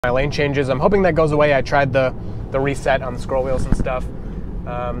my lane changes. I'm hoping that goes away. I tried the reset on the scroll wheels and stuff,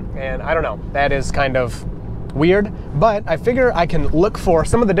 and I don't know, that is kind of weird, but I figure I can look for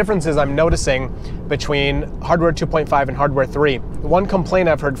some of the differences I'm noticing between hardware 2.5 and hardware 3. One complaint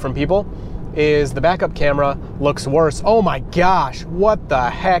I've heard from people is the backup camera looks worse. Oh my gosh, what the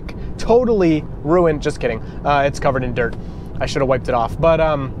heck? Totally ruined. Just kidding. It's covered in dirt. I should have wiped it off.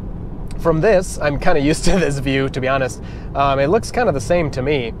 But from this, I'm kind of used to this view, to be honest. It looks kind of the same to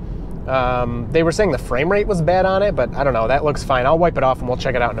me. They were saying the frame rate was bad on it, but I don't know. That looks fine. I'll wipe it off and we'll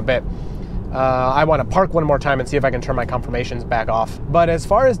check it out in a bit. I want to park one more time and see if I can turn my confirmations back off. But as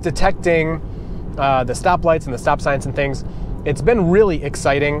far as detecting the stoplights and the stop signs and things, it's been really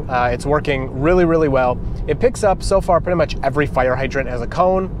exciting. It's working really, really well. It picks up so far pretty much every fire hydrant as a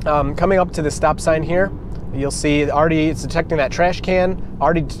cone. Coming up to the stop sign here, you'll see already it's detecting that trash can,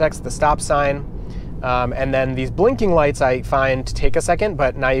 already detects the stop sign. And then these blinking lights I find take a second,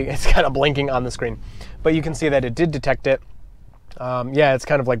 but now it's kind of blinking on the screen. But you can see that it did detect it. Yeah, it's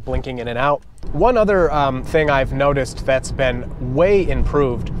kind of like blinking in and out. One other thing I've noticed that's been way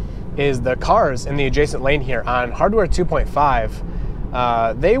improved is the cars in the adjacent lane here. On hardware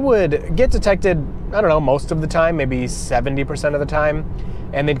 2.5, they would get detected, I don't know, most of the time, maybe 70% of the time,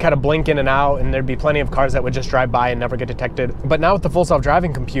 and they'd kind of blink in and out, and there'd be plenty of cars that would just drive by and never get detected. But now with the full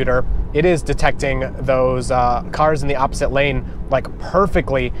self-driving computer, it is detecting those cars in the opposite lane like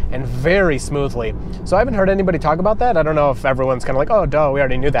perfectly and very smoothly. So I haven't heard anybody talk about that. I don't know if everyone's kind of like, oh, duh, we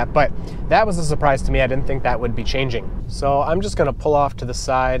already knew that, but that was a surprise to me. I didn't think that would be changing. So I'm just gonna pull off to the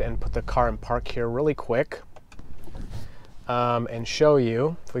side and put the car in park here really quick. And show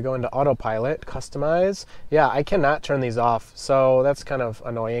you, if we go into autopilot, customize, yeah, I cannot turn these off, so that's kind of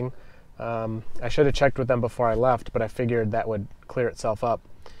annoying. I should have checked with them before I left, but I figured that would clear itself up.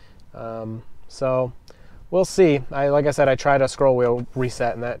 So we'll see. Like I said, I tried a scroll wheel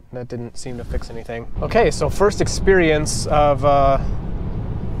reset and that didn't seem to fix anything. Okay, so first experience of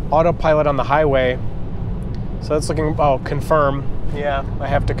autopilot on the highway. So it's looking, oh, confirm. Yeah, I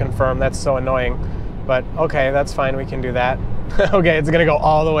have to confirm, that's so annoying. But okay, that's fine, we can do that. Okay, it's gonna go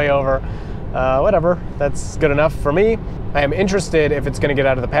all the way over. Whatever, that's good enough for me. I am interested if it's gonna get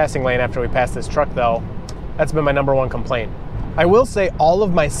out of the passing lane after we pass this truck though. That's been my #1 complaint. I will say all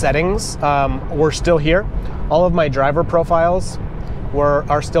of my settings were still here. All of my driver profiles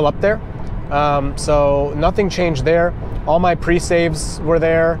are still up there. So nothing changed there. All my pre-saves were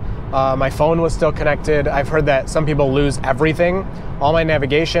there. My phone was still connected. I've heard that some people lose everything. All my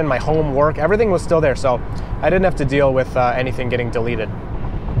navigation, my home, work, everything was still there. So I didn't have to deal with anything getting deleted.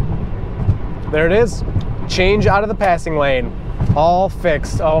 There it is. Change out of the passing lane. All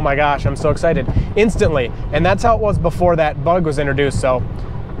fixed. Oh my gosh, I'm so excited. Instantly. And that's how it was before that bug was introduced. So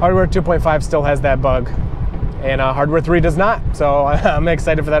hardware 2.5 still has that bug. And hardware 3 does not. So I'm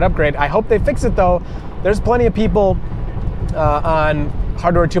excited for that upgrade. I hope they fix it though. There's plenty of people on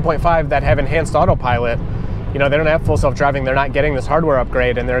hardware 2.5 that have enhanced autopilot. You know, they don't have full self-driving, they're not getting this hardware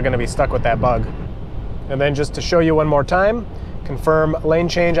upgrade, and they're gonna be stuck with that bug. And then just to show you one more time, confirm lane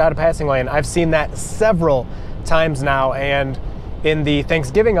change out of passing lane. I've seen that several times now, and in the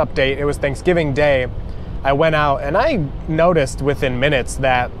Thanksgiving update, it was Thanksgiving Day, I went out and I noticed within minutes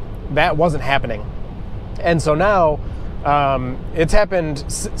that that wasn't happening. And so now, it's happened,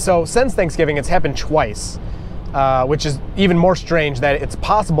 so since Thanksgiving, it's happened twice. Which is even more strange that it's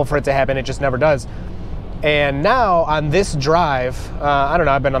possible for it to happen, it just never does. And now on this drive, I don't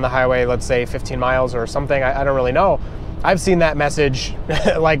know, I've been on the highway, let's say 15 miles or something, I don't really know. I've seen that message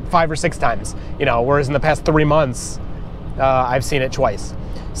like 5 or 6 times, you know, whereas in the past 3 months, I've seen it twice.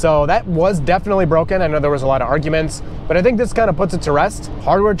 So that was definitely broken. I know there was a lot of arguments, but I think this kind of puts it to rest.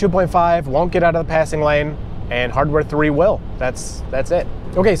 Hardware 2.5 won't get out of the passing lane, and hardware 3 will. That's it.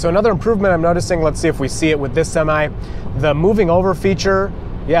 Okay, so another improvement I'm noticing, let's see if we see it with this semi. The moving over feature,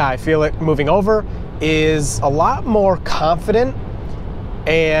 yeah, I feel it moving over, is a lot more confident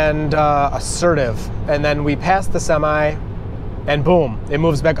and assertive. And then we pass the semi and boom, it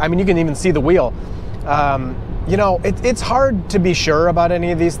moves back. I mean, you can even see the wheel. You know, it's hard to be sure about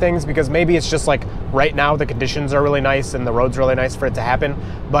any of these things because maybe it's just like right now the conditions are really nice and the road's really nice for it to happen.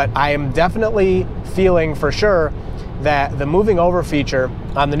 But I am definitely feeling for sure that the moving over feature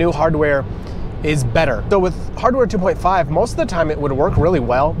on the new hardware is better. So with hardware 2.5, most of the time it would work really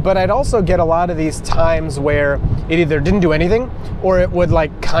well, but I'd also get a lot of these times where it either didn't do anything or it would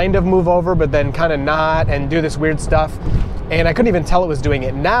like kind of move over but then kind of not and do this weird stuff. And I couldn't even tell it was doing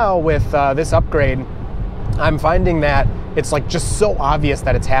it. Now with this upgrade, I'm finding that it's like just so obvious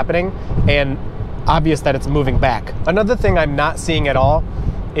that it's happening and obvious that it's moving back. Another thing I'm not seeing at all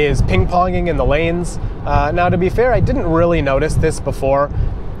is ping-ponging in the lanes. Now to be fair, I didn't really notice this before.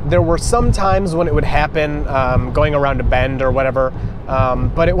 There were some times when it would happen going around a bend or whatever,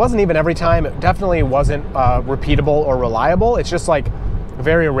 but it wasn't even every time. It definitely wasn't repeatable or reliable. It's just like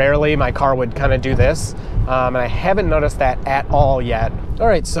very rarely my car would kind of do this, and I haven't noticed that at all yet. All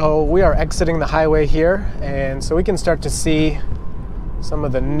right, so we are exiting the highway here, and so we can start to see some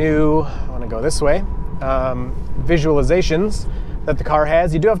of the new, I want to go this way, visualizations that the car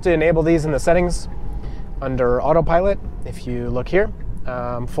has. You do have to enable these in the settings under autopilot. If you look here,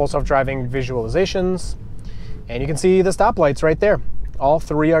 full self-driving visualizations, and you can see the stoplights right there. All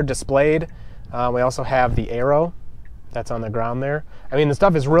three are displayed. We also have the arrow that's on the ground there. I mean, the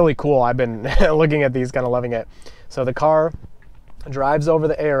stuff is really cool. I've been looking at these, kind of loving it. So the car drives over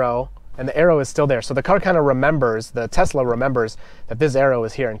the arrow, and the arrow is still there. So the car kind of remembers, the Tesla remembers that this arrow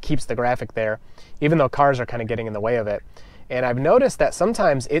is here and keeps the graphic there, even though cars are kind of getting in the way of it. And I've noticed that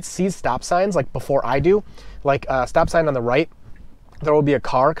sometimes it sees stop signs like before I do. Like a stop sign on the right, there will be a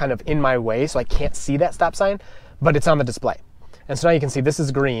car kind of in my way, so I can't see that stop sign, but it's on the display. And so now you can see this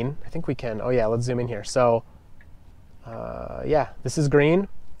is green. I think we can, oh yeah, let's zoom in here. So yeah, this is green,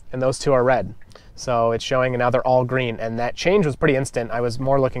 and those two are red. So it's showing, and now they're all green, and that change was pretty instant. I was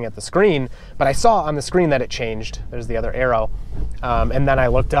more looking at the screen, but I saw on the screen that it changed. There's the other arrow. And then I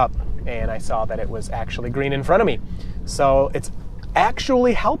looked up, and I saw that it was actually green in front of me. So it's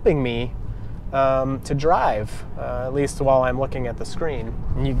actually helping me to drive, at least while I'm looking at the screen.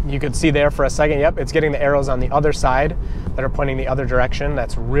 And you could see there for a second, yep, it's getting the arrows on the other side that are pointing the other direction.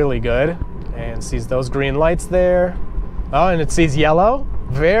 That's really good. And sees those green lights there. Oh, and it sees yellow.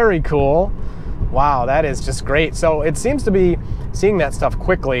 Very cool. Wow, that is just great. So it seems to be seeing that stuff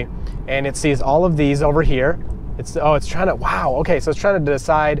quickly, and it sees all of these over here. It's trying to, wow, okay, so it's trying to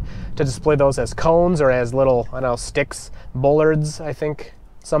decide to display those as cones or as little, I don't know, sticks, bollards, I think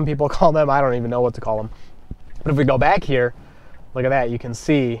some people call them. I don't even know what to call them. But if we go back here, look at that, you can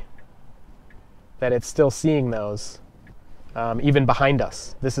see that it's still seeing those, even behind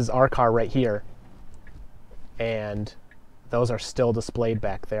us. This is our car right here, and those are still displayed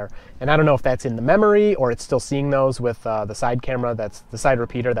back there. And I don't know if that's in the memory or it's still seeing those with the side camera, that's the side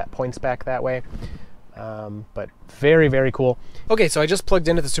repeater that points back that way. But very, very cool. Okay, so I just plugged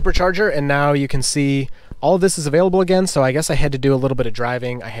into the supercharger, and now you can see all of this is available again. So I guess I had to do a little bit of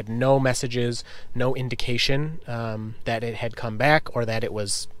driving. I had no messages, no indication that it had come back or that it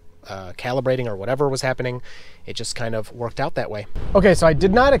was calibrating or whatever was happening. It just kind of worked out that way. Okay, so I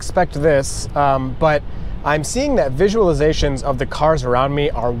did not expect this, but I'm seeing that visualizations of the cars around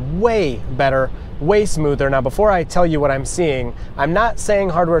me are way better, way smoother. Now, before I tell you what I'm seeing, I'm not saying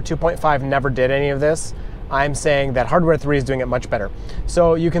Hardware 2.5 never did any of this. I'm saying that Hardware 3 is doing it much better.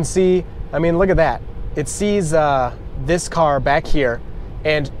 So you can see, I mean, look at that. It sees this car back here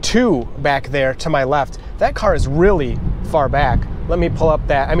and two back there to my left. That car is really far back. Let me pull up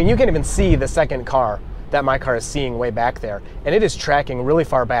that. I mean, you can even see the second car that my car is seeing way back there, and it is tracking really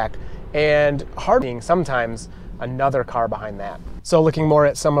far back, and hardly sometimes another car behind that. So looking more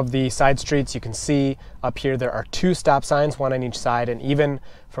at some of the side streets, you can see up here there are two stop signs, one on each side, and even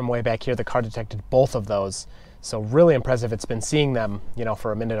from way back here the car detected both of those. So really impressive. It's been seeing them, you know,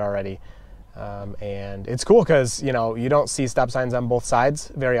 for a minute already. And it's cool because, you know, you don't see stop signs on both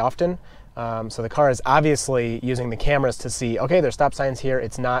sides very often. So the car is obviously using the cameras to see, okay, there's stop signs here.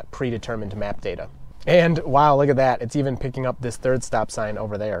 It's not predetermined map data. And wow, look at that. It's even picking up this third stop sign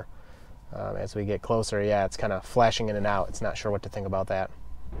over there. As we get closer, yeah, it's kind of flashing in and out. It's not sure what to think about that.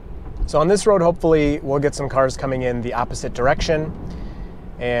 So on this road, hopefully we'll get some cars coming in the opposite direction.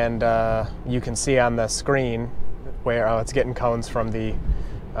 And you can see on the screen where it's getting cones from the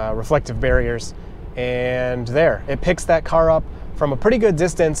reflective barriers. And there, it picks that car up from a pretty good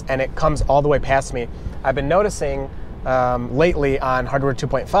distance, and it comes all the way past me. I've been noticing lately on Hardware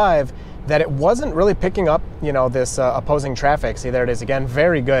 2.5 that it wasn't really picking up, you know, this opposing traffic. See, there it is again,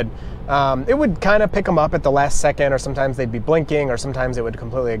 very good. It would kind of pick them up at the last second, or sometimes they'd be blinking, or sometimes it would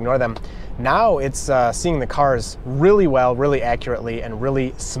completely ignore them. Now it's seeing the cars really well, really accurately, and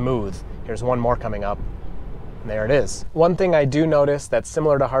really smooth. Here's one more coming up. And there it is. One thing I do notice that's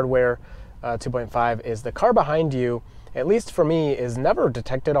similar to Hardware 2.5 is the car behind you, at least for me, is never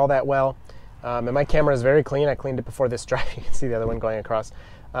detected all that well. And my camera is very clean. I cleaned it before this drive. You can see the other one going across.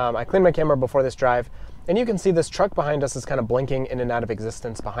 I cleaned my camera before this drive, and you can see this truck behind us is kind of blinking in and out of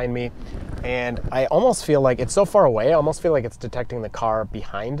existence behind me. And I almost feel like it's so far away, I almost feel like it's detecting the car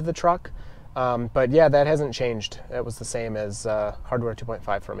behind the truck. But yeah, that hasn't changed. It was the same as Hardware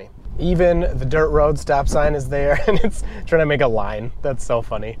 2.5 for me. Even the dirt road stop sign is there, and it's trying to make a line. That's so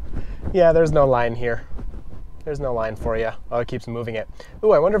funny. Yeah, there's no line here. There's no line for you. Oh, it keeps moving it.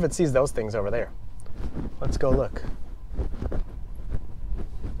 Ooh, I wonder if it sees those things over there. Let's go look.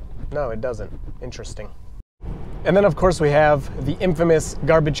 No, it doesn't. Interesting. And then, of course, we have the infamous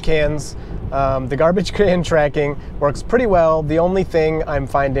garbage cans. The garbage can tracking works pretty well. The only thing I'm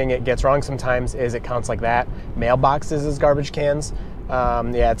finding it gets wrong sometimes is it counts like that. Mailboxes as garbage cans.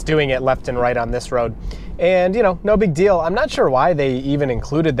 Yeah, it's doing it left and right on this road. And, you know, no big deal. I'm not sure why they even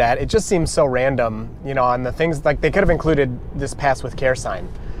included that. It just seems so random, you know, on the things. Like, they could have included this pass with care sign.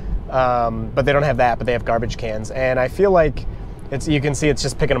 But they don't have that, but they have garbage cans. And I feel like you can see it's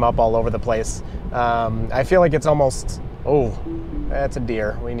just picking them up all over the place. I feel like it's almost, oh, that's a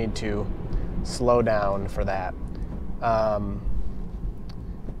deer. We need to slow down for that. I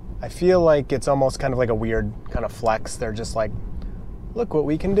feel like it's almost kind of like a weird kind of flex. They're just like, look what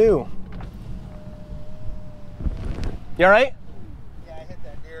we can do. You all right? Yeah, I hit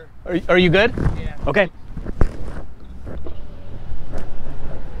that deer. Are you good? Yeah. Okay.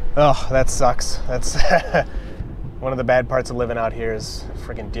 Oh, that sucks. That's one of the bad parts of living out here is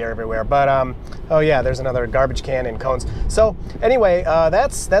freaking deer everywhere. But oh yeah, there's another garbage can and cones. So anyway,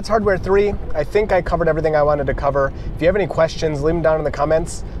 that's Hardware 3. I think I covered everything I wanted to cover. If you have any questions, leave them down in the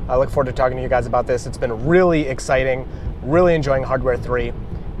comments. I look forward to talking to you guys about this. It's been really exciting, really enjoying Hardware 3,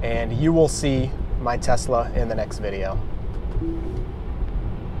 and you will see my Tesla in the next video.